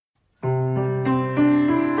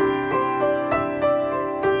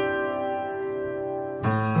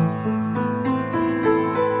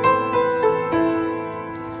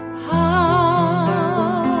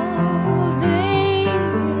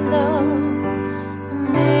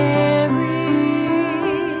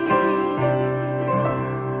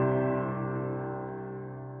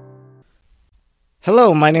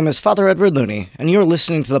Hello, my name is Father Edward Looney, and you are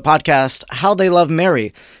listening to the podcast, How They Love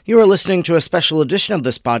Mary. You are listening to a special edition of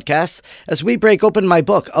this podcast as we break open my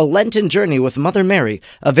book, A Lenten Journey with Mother Mary,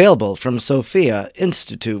 available from Sophia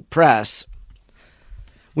Institute Press.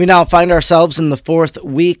 We now find ourselves in the fourth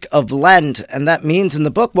week of Lent, and that means in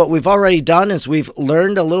the book what we've already done is we've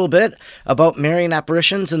learned a little bit about Marian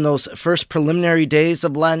apparitions in those first preliminary days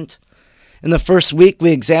of Lent. In the first week,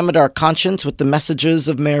 we examined our conscience with the messages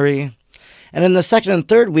of Mary. And in the second and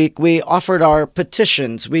third week, we offered our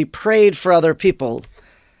petitions. We prayed for other people.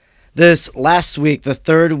 This last week, the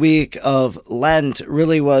third week of Lent,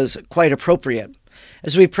 really was quite appropriate,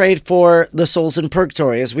 as we prayed for the souls in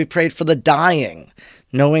purgatory, as we prayed for the dying,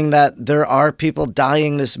 knowing that there are people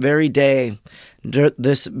dying this very day,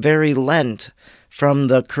 this very Lent, from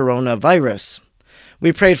the coronavirus.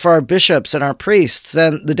 We prayed for our bishops and our priests,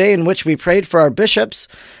 and the day in which we prayed for our bishops,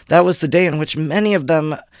 that was the day in which many of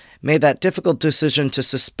them made that difficult decision to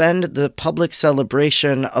suspend the public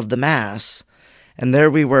celebration of the Mass. And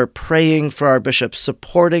there we were praying for our bishops,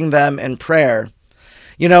 supporting them in prayer.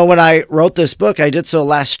 You know, when I wrote this book, I did so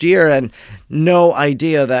last year, and no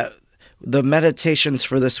idea that the meditations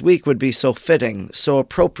for this week would be so fitting, so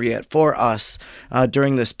appropriate for us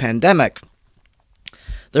during this pandemic.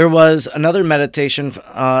 There was another meditation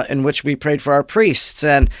in which we prayed for our priests,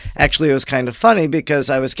 and actually it was kind of funny because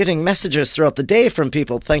I was getting messages throughout the day from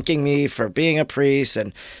people thanking me for being a priest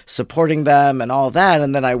and supporting them and all that,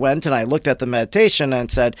 and then I went and I looked at the meditation and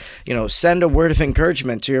said, send a word of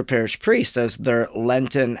encouragement to your parish priest as their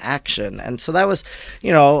Lenten action. And so that was,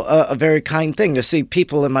 a very kind thing to see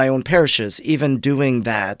people in my own parishes even doing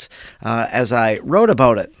that as I wrote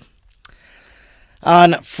about it.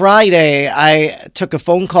 On Friday, I took a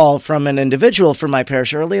phone call from an individual from my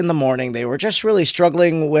parish early in the morning. They were just really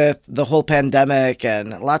struggling with the whole pandemic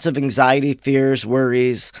and lots of anxiety, fears,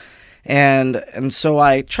 worries. And so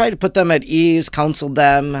I tried to put them at ease, counseled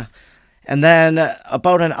them. And then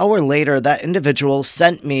about an hour later, that individual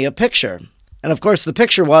sent me a picture. And of course, the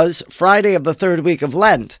picture was Friday of the third week of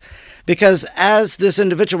Lent. Because as this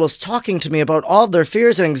individual was talking to me about all of their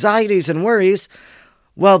fears and anxieties and worries,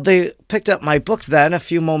 well, they picked up my book then a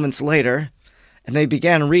few moments later, and they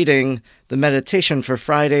began reading the meditation for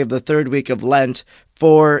Friday of the third week of Lent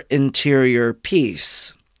for interior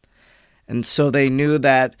peace. And so they knew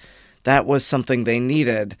that that was something they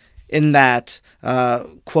needed. In that,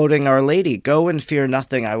 quoting Our Lady, "Go and fear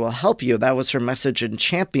nothing, I will help you." That was her message in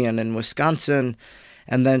Champion in Wisconsin.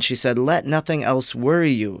 And then she said, "Let nothing else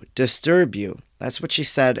worry you, disturb you." That's what she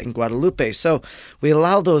said in Guadalupe. So we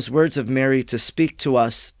allow those words of Mary to speak to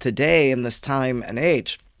us today in this time and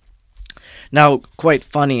age. Now, quite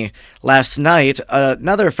funny, last night,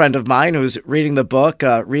 another friend of mine who's reading the book,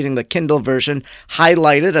 reading the Kindle version,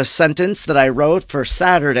 highlighted a sentence that I wrote for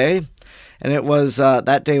Saturday, and it was,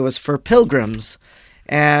 that day was for pilgrims.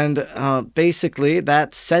 And basically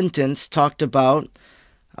that sentence talked about,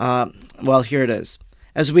 here it is.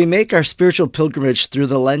 As we make our spiritual pilgrimage through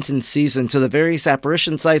the Lenten season to the various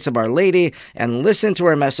apparition sites of Our Lady and listen to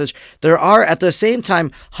her message, there are at the same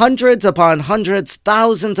time hundreds upon hundreds,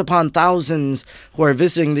 thousands upon thousands who are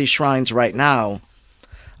visiting these shrines right now.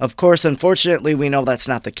 Of course, unfortunately, we know that's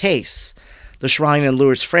not the case. The shrine in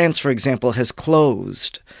Lourdes, France, for example, has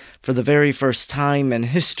closed. For the very first time in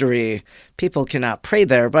history, people cannot pray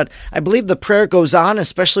there. But I believe the prayer goes on,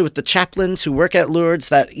 especially with the chaplains who work at Lourdes,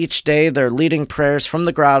 that each day they're leading prayers from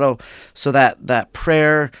the grotto so that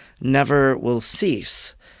prayer never will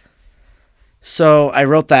cease. So I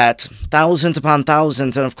wrote that, thousands upon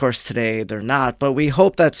thousands, and of course today they're not. But we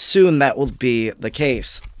hope that soon that will be the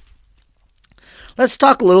case. Let's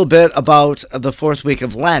talk a little bit about the fourth week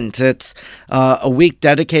of Lent. It's a week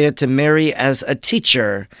dedicated to Mary as a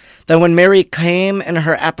teacher. That when Mary came in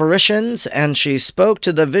her apparitions and she spoke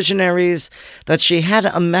to the visionaries, that she had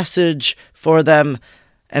a message for them,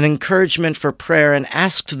 an encouragement for prayer, and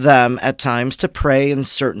asked them at times to pray in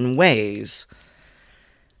certain ways.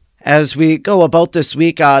 As we go about this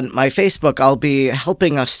week on my Facebook, I'll be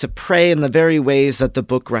helping us to pray in the very ways that the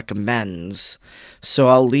book recommends. So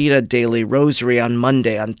I'll lead a daily rosary on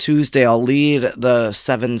Monday. On Tuesday, I'll lead the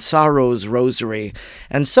Seven Sorrows Rosary,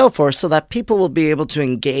 and so forth, so that people will be able to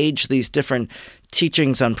engage these different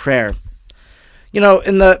teachings on prayer. In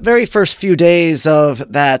the very first few days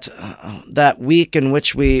of that week in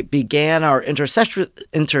which we began our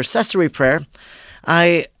intercessory prayer,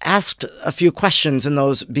 I asked a few questions in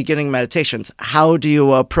those beginning meditations. How do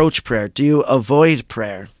you approach prayer? Do you avoid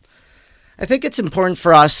prayer? I think it's important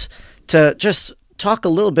for us to just talk a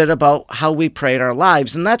little bit about how we pray in our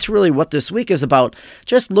lives. And that's really what this week is about,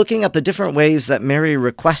 just looking at the different ways that Mary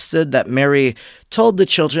requested, that Mary told the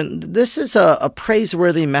children. This is a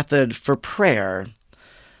praiseworthy method for prayer.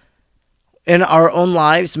 In our own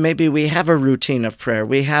lives, maybe we have a routine of prayer.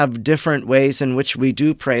 We have different ways in which we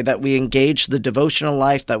do pray, that we engage the devotional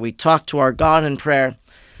life, that we talk to our God in prayer.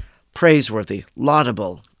 Praiseworthy,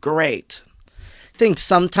 laudable, great. I think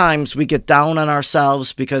sometimes we get down on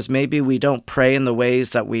ourselves because maybe we don't pray in the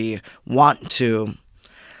ways that we want to.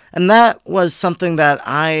 And that was something that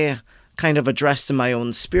I kind of addressed in my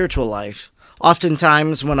own spiritual life.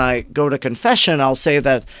 Oftentimes when I go to confession, I'll say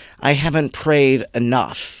that I haven't prayed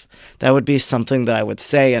enough. That would be something that I would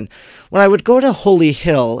say. And when I would go to Holy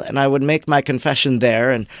Hill and I would make my confession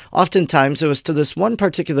there, and oftentimes it was to this one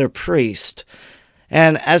particular priest.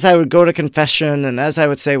 And as I would go to confession and as I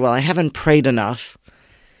would say, well, I haven't prayed enough,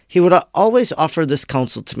 he would always offer this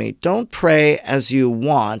counsel to me. Don't pray as you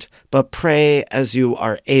want, but pray as you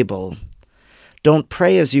are able. Don't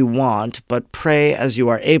pray as you want, but pray as you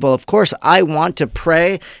are able. Of course, I want to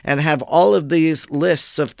pray and have all of these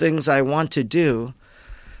lists of things I want to do.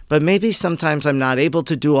 But maybe sometimes I'm not able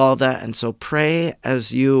to do all that, and so pray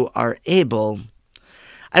as you are able.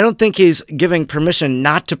 I don't think he's giving permission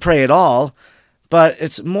not to pray at all, but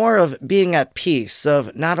it's more of being at peace,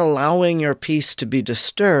 of not allowing your peace to be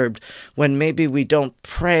disturbed when maybe we don't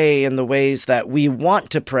pray in the ways that we want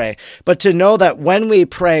to pray, but to know that when we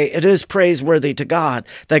pray, it is praiseworthy to God,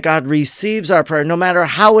 that God receives our prayer no matter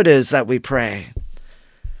how it is that we pray.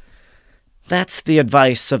 That's the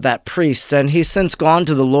advice of that priest, and he's since gone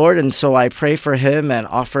to the Lord, and so I pray for him and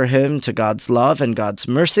offer him to God's love and God's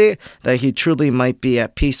mercy, that he truly might be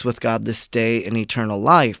at peace with God this day in eternal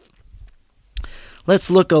life.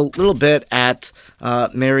 Let's look a little bit at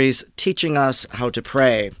Mary's teaching us how to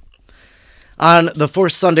pray. On the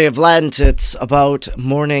fourth Sunday of Lent, it's about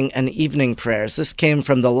morning and evening prayers. This came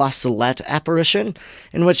from the La Salette apparition,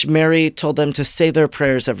 in which Mary told them to say their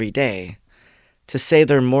prayers every day, to say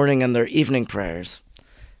their morning and their evening prayers.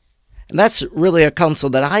 And that's really a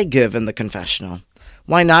counsel that I give in the confessional.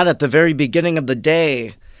 Why not at the very beginning of the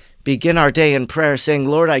day, begin our day in prayer, saying,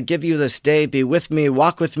 Lord, I give you this day, be with me,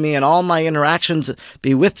 walk with me in all my interactions,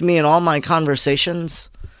 be with me in all my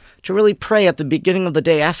conversations. To really pray at the beginning of the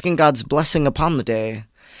day, asking God's blessing upon the day.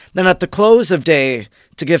 Then at the close of day,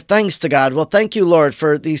 to give thanks to God. Well, thank you, Lord,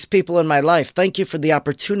 for these people in my life. Thank you for the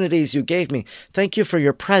opportunities you gave me. Thank you for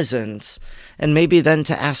your presence. And maybe then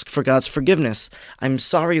to ask for God's forgiveness. I'm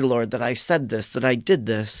sorry, Lord, that I said this, that I did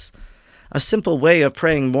this. A simple way of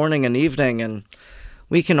praying morning and evening. And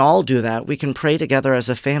we can all do that. We can pray together as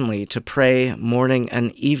a family to pray morning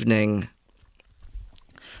and evening.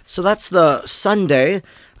 So that's the Sunday.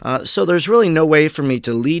 So there's really no way for me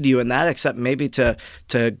to lead you in that except maybe to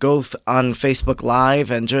go on Facebook Live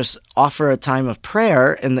and just offer a time of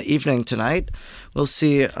prayer in the evening tonight. We'll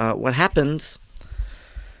see what happens.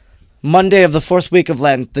 Monday of the fourth week of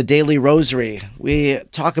Lent, the daily rosary. We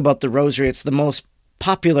talk about the rosary. It's the most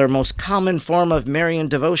popular, most common form of Marian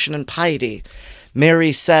devotion and piety.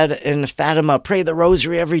 Mary said in Fatima, pray the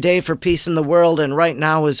rosary every day for peace in the world. And right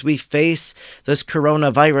now, as we face this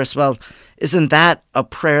coronavirus, well, isn't that a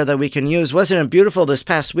prayer that we can use? Wasn't it beautiful this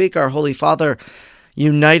past week? Our Holy Father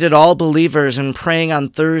united all believers in praying on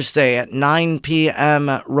Thursday at 9 p.m.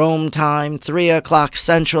 Rome time, 3 o'clock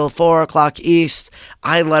Central, 4 o'clock East.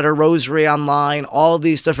 I led a rosary online. All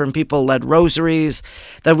these different people led rosaries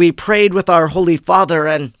that we prayed with our Holy Father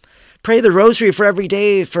and pray the rosary for every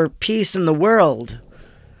day for peace in the world.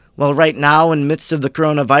 Well, right now, in the midst of the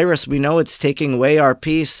coronavirus, we know it's taking away our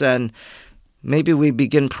peace, and maybe we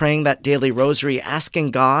begin praying that daily rosary, asking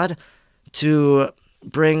God to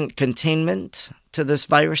bring containment to this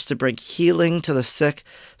virus, to bring healing to the sick,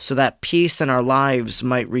 so that peace in our lives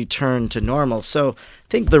might return to normal. So I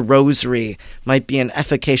think the rosary might be an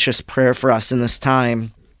efficacious prayer for us in this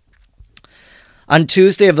time. On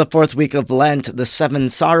Tuesday of the fourth week of Lent, the 7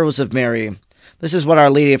 Sorrows of Mary, this is what Our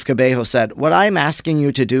Lady of Cabejo said. What I'm asking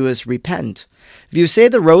you to do is repent. If you say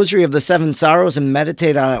the rosary of the 7 sorrows and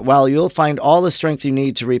meditate on it well, you'll find all the strength you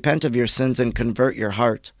need to repent of your sins and convert your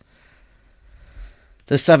heart.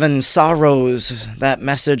 The 7 sorrows, that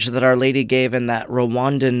message that Our Lady gave in that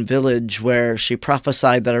Rwandan village where she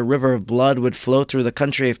prophesied that a river of blood would flow through the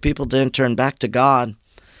country if people didn't turn back to God.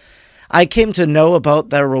 I came to know about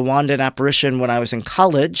the Rwandan apparition when I was in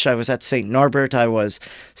college. I was at St. Norbert. I was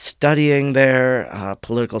studying there,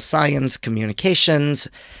 political science, communications.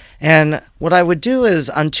 And what I would do is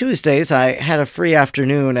on Tuesdays, I had a free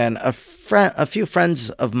afternoon, and a few friends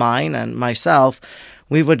of mine and myself,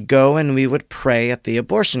 we would go and we would pray at the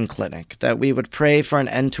abortion clinic, that we would pray for an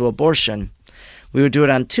end to abortion. we would do it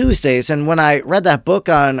on Tuesdays. And when I read that book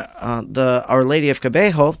on the Our Lady of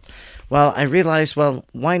Cabejo, well, I realized, well,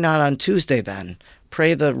 why not on Tuesday then?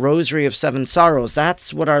 Pray the Rosary of Seven Sorrows.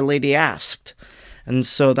 That's what Our Lady asked. And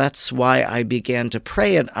so that's why I began to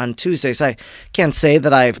pray it on Tuesdays. I can't say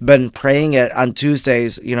that I've been praying it on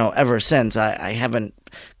Tuesdays, ever since. I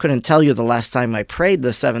couldn't tell you the last time I prayed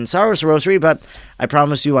the Seven Sorrows Rosary, but I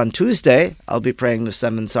promise you on Tuesday I'll be praying the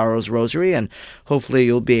Seven Sorrows Rosary, and hopefully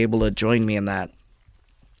you'll be able to join me in that.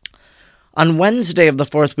 On Wednesday of the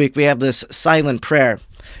fourth week, we have this silent prayer.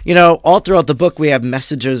 All throughout the book, we have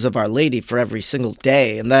messages of Our Lady for every single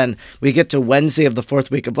day. And then we get to Wednesday of the fourth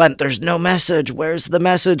week of Lent. There's no message. Where's the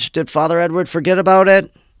message? Did Father Edward forget about it?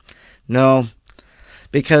 No,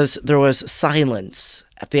 because there was silence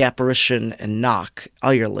at the apparition in Knock,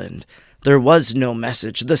 Ireland. There was no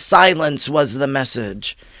message. The silence was the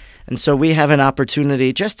message. And so we have an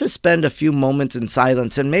opportunity just to spend a few moments in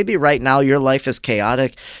silence. And maybe right now your life is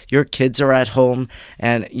chaotic, your kids are at home,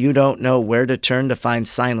 and you don't know where to turn to find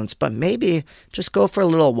silence. But maybe just go for a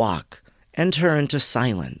little walk. Enter into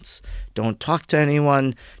silence. Don't talk to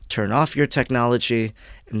anyone. Turn off your technology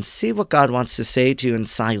and see what God wants to say to you in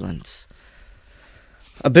silence.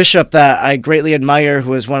 A bishop that I greatly admire,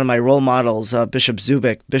 who is one of my role models, Bishop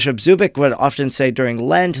Zubik. Bishop Zubik would often say during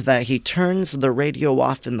Lent that he turns the radio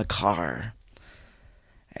off in the car.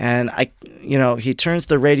 And he turns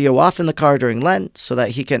the radio off in the car during Lent so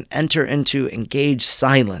that he can enter into engaged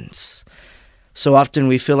silence. So often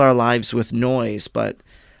we fill our lives with noise, but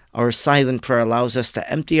our silent prayer allows us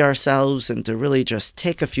to empty ourselves and to really just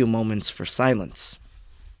take a few moments for silence.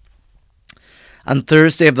 On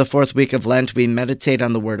Thursday of the fourth week of Lent, we meditate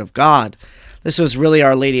on the Word of God. This was really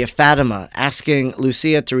Our Lady of Fatima asking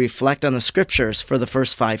Lucia to reflect on the Scriptures for the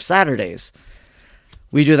first 5 Saturdays.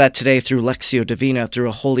 We do that today through Lectio Divina, through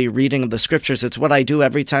a holy reading of the Scriptures. It's what I do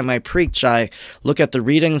every time I preach. I look at the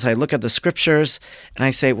readings, I look at the Scriptures, and I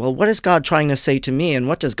say, well, what is God trying to say to me? And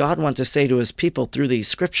what does God want to say to His people through these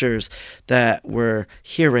Scriptures that we're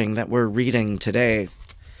hearing, that we're reading today?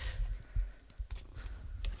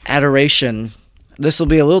 Adoration. This will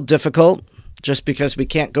be a little difficult just because we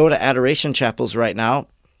can't go to adoration chapels right now.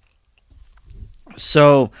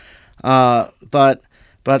 So, but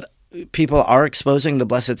people are exposing the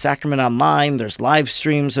Blessed Sacrament online. There's live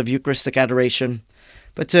streams of Eucharistic adoration.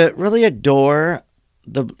 But to really adore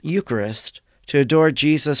the Eucharist, to adore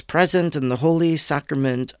Jesus present in the Holy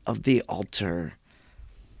Sacrament of the altar.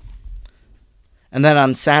 And then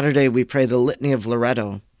on Saturday, we pray the Litany of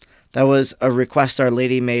Loreto. That was a request Our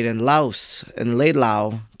Lady made in Laos, in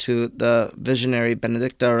Leilau, to the visionary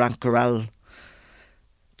Benedicta Rancorel.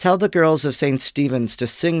 Tell the girls of St. Stephen's to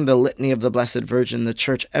sing the Litany of the Blessed Virgin in the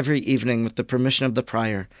church every evening with the permission of the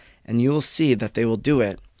prior, and you will see that they will do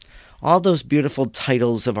it. All those beautiful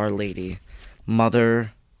titles of Our Lady,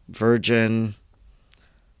 Mother, Virgin,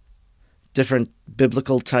 different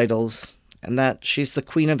biblical titles, and that she's the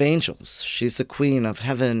Queen of Angels. She's the Queen of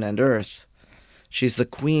heaven and earth. She's the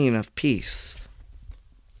Queen of Peace.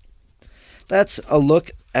 That's a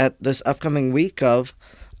look at this upcoming week of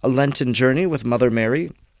a Lenten journey with Mother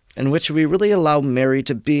Mary, in which we really allow Mary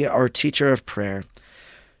to be our teacher of prayer.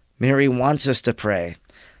 Mary wants us to pray.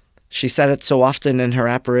 She said it so often in her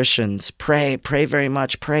apparitions, pray, pray very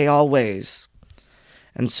much, pray always.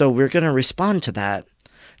 And so we're going to respond to that.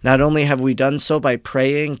 Not only have we done so by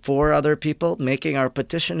praying for other people, making our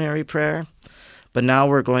petitionary prayer, but now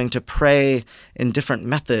we're going to pray in different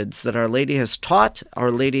methods that Our Lady has taught,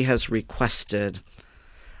 Our Lady has requested.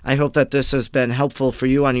 I hope that this has been helpful for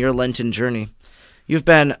you on your Lenten journey. You've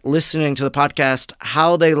been listening to the podcast,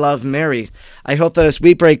 How They Love Mary. I hope that as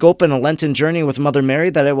we break open a Lenten journey with Mother Mary,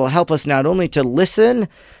 that it will help us not only to listen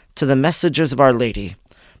to the messages of Our Lady,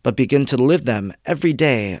 but begin to live them every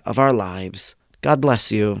day of our lives. God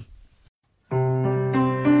bless you.